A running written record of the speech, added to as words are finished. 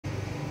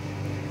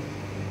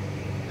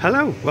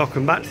Hello,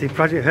 welcome back to the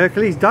Project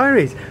Hercules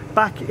Diaries.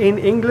 Back in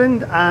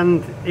England,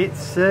 and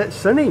it's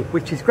sunny,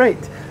 which is great.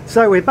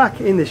 So we're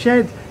back in the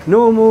shed.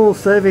 Normal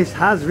service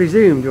has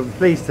resumed, you'll be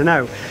pleased to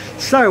know.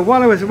 So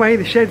while I was away,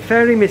 the shed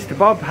fairy, Mr.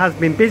 Bob, has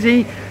been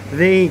busy.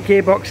 The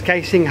gearbox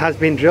casing has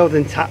been drilled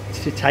and tapped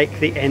to take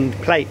the end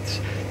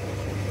plates.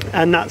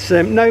 And that's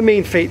no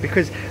mean feat,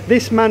 because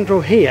this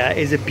mandrel here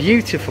is a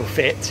beautiful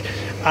fit,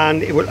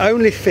 and it will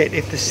only fit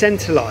if the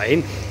center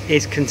line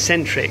is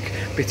concentric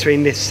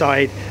between this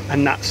side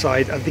and that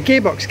side of the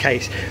gearbox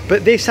case.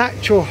 But this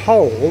actual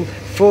hole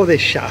for this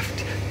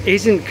shaft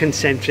isn't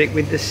concentric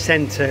with the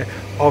center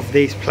of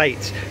these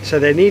plates, so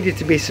there needed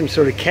to be some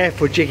sort of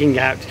careful jigging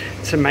out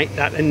to make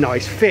that a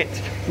nice fit.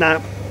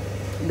 Now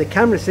the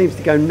camera seems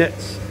to go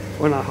nuts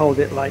when I hold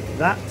it like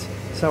that,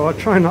 so I'll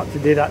try not to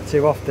do that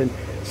too often.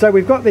 So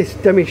we've got this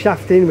dummy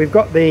shaft in, we've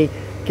got the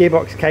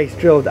gearbox case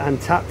drilled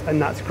and tapped,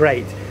 and that's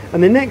great.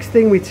 And the next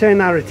thing we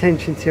turn our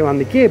attention to on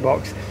the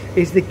gearbox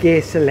is the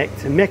gear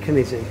selector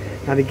mechanism.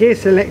 Now the gear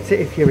selector,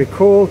 if you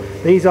recall,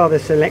 these are the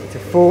selector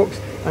forks,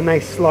 and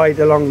they slide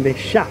along this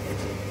shaft.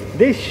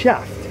 This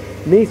shaft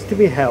needs to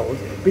be held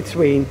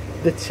between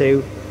the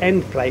two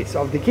end plates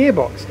of the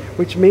gearbox,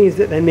 which means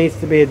that there needs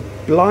to be a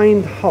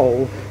blind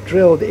hole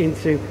drilled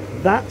into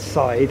that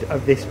side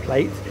of this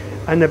plate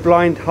and a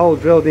blind hole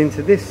drilled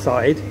into this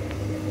side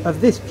of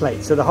this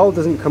plate, so the hole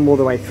doesn't come all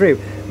the way through.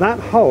 That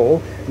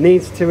hole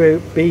needs to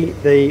be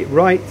the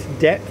right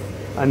depth,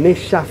 and this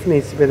shaft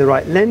needs to be the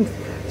right length,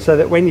 so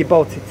that when you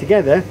bolt it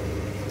together,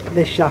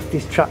 this shaft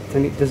is trapped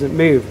and it doesn't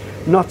move.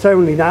 Not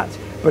only that,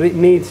 but it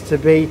needs to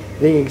be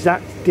the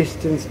exact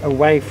distance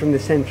away from the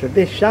center of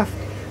this shaft,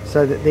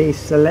 so that these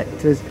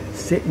selectors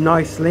sit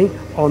nicely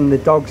on the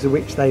dogs of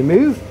which they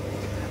move.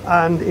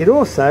 And it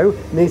also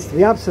needs to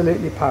be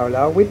absolutely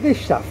parallel with this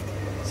shaft.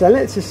 So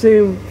let's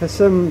assume for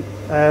some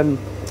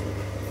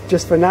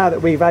just for now that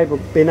we've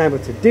been able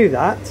to do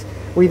that.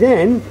 We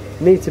then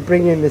need to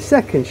bring in the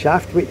second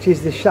shaft, which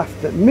is the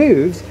shaft that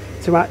moves,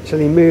 to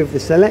actually move the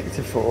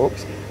selector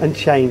forks and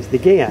change the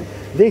gear.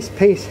 This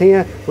piece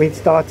here we'd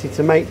started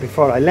to make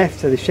before I left,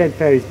 so the shed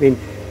fairy's been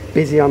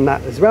busy on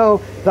that as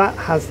well. That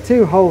has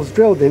two holes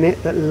drilled in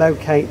it that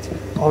locate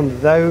on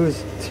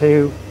those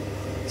two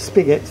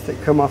spigots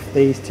that come off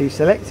these two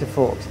selector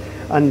forks.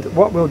 And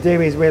what we'll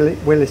do is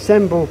we'll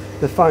assemble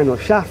the final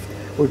shaft.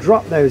 We'll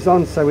drop those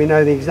on so we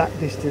know the exact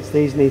distance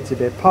these need to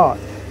be apart.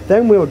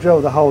 Then we'll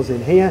drill the holes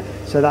in here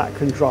so that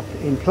can drop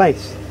in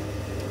place.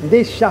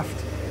 This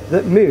shaft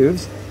that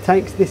moves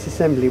takes this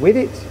assembly with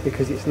it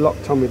because it's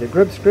locked on with a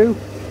grub screw,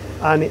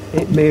 and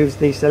it moves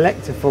the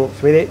selector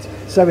forks with it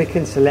so we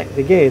can select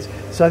the gears.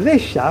 So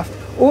this shaft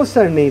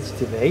also needs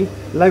to be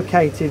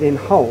located in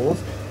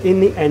holes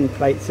in the end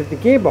plates of the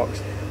gearbox,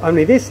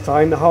 only this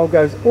time the hole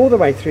goes all the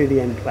way through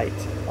the end plate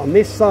on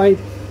this side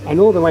and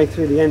all the way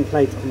through the end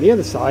plate on the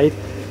other side,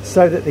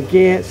 so that the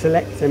gear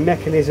selector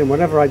mechanism,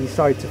 whatever I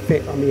decide to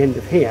fit on the end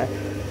of here,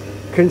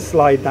 can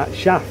slide that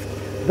shaft.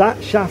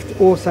 That shaft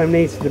also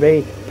needs to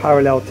be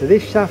parallel to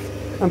this shaft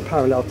and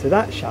parallel to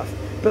that shaft,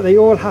 but they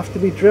all have to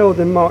be drilled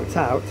and marked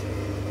out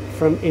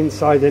from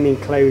inside an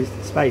enclosed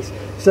space.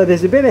 So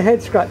there's a bit of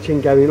head scratching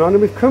going on,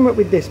 and we've come up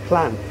with this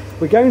plan.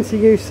 We're going to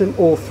use some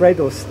all thread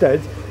or stud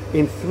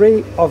in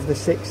 3 of the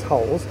 6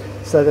 holes,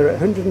 so they're at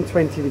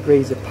 120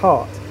 degrees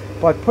apart.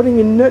 By putting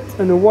a nut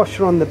and a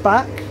washer on the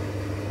back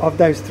of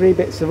those 3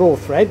 bits of all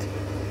thread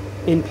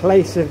in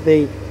place of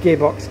the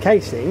gearbox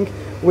casing,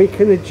 we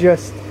can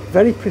adjust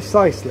very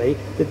precisely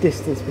the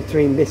distance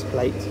between this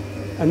plate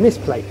and this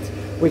plate.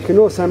 We can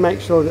also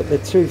make sure that the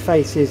two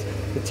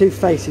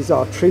faces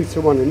are true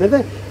to one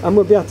another, and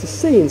we'll be able to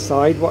see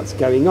inside what's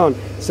going on.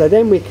 So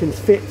then we can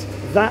fit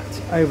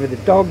that over the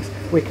dogs.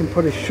 We can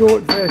put a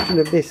short version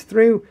of this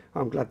through.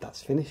 I'm glad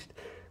that's finished.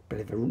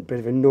 Bit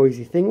of a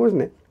noisy thing,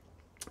 wasn't it?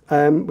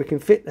 We can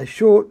fit a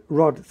short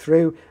rod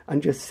through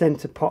and just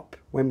center pop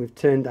when we've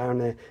turned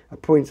down a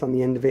point on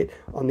the end of it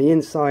on the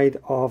inside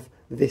of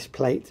this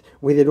plate,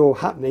 with it all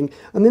happening.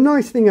 And the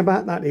nice thing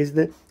about that is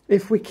that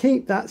if we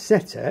keep that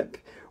set up,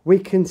 we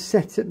can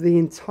set up the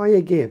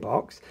entire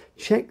gearbox,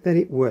 check that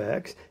it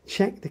works,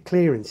 check the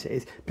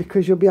clearances,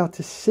 because you'll be able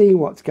to see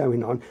what's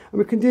going on, and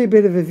we can do a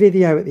bit of a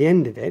video at the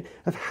end of it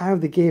of how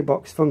the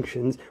gearbox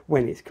functions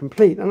when it's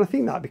complete, and I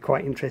think that'd be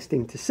quite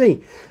interesting to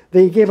see.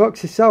 The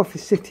gearbox itself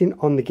is sitting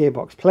on the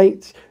gearbox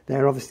plates.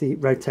 They're obviously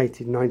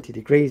rotated 90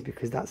 degrees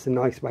because that's a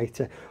nice way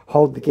to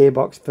hold the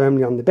gearbox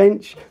firmly on the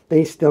bench.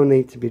 These still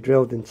need to be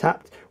drilled and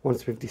tapped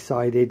once we've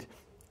decided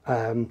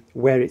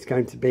where it's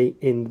going to be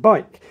in the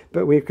bike,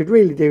 but we could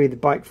really do with the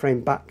bike frame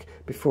back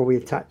before we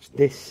attach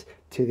this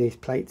to these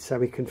plates, so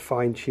we can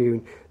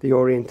fine-tune the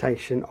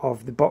orientation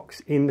of the box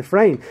in the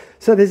frame.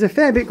 So there's a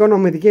fair bit going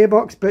on with the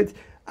gearbox, but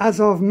as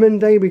of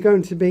Monday we're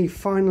going to be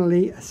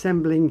finally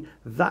assembling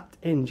that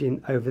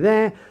engine over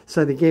there,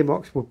 so the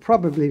gearbox will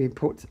probably be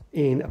put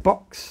in a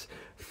box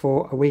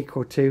for a week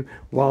or two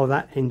while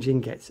that engine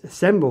gets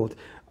assembled.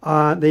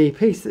 The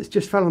piece that's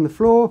just fell on the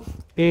floor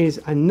is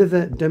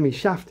another dummy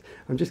shaft.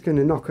 I'm just going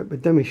to knock up a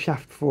dummy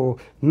shaft for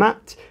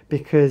Matt,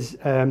 because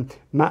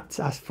Matt's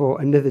asked for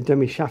another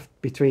dummy shaft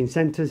between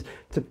centres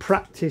to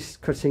practice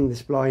cutting the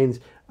splines,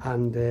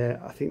 and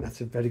I think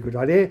that's a very good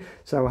idea.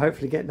 So I'll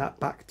hopefully get that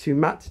back to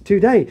Matt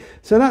today.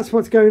 So that's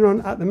what's going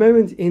on at the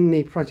moment in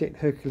the Project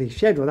Hercules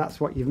shed, or that's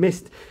what you've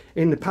missed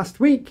in the past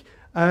week.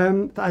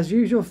 As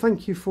usual,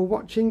 thank you for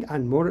watching,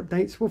 and more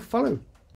updates will follow.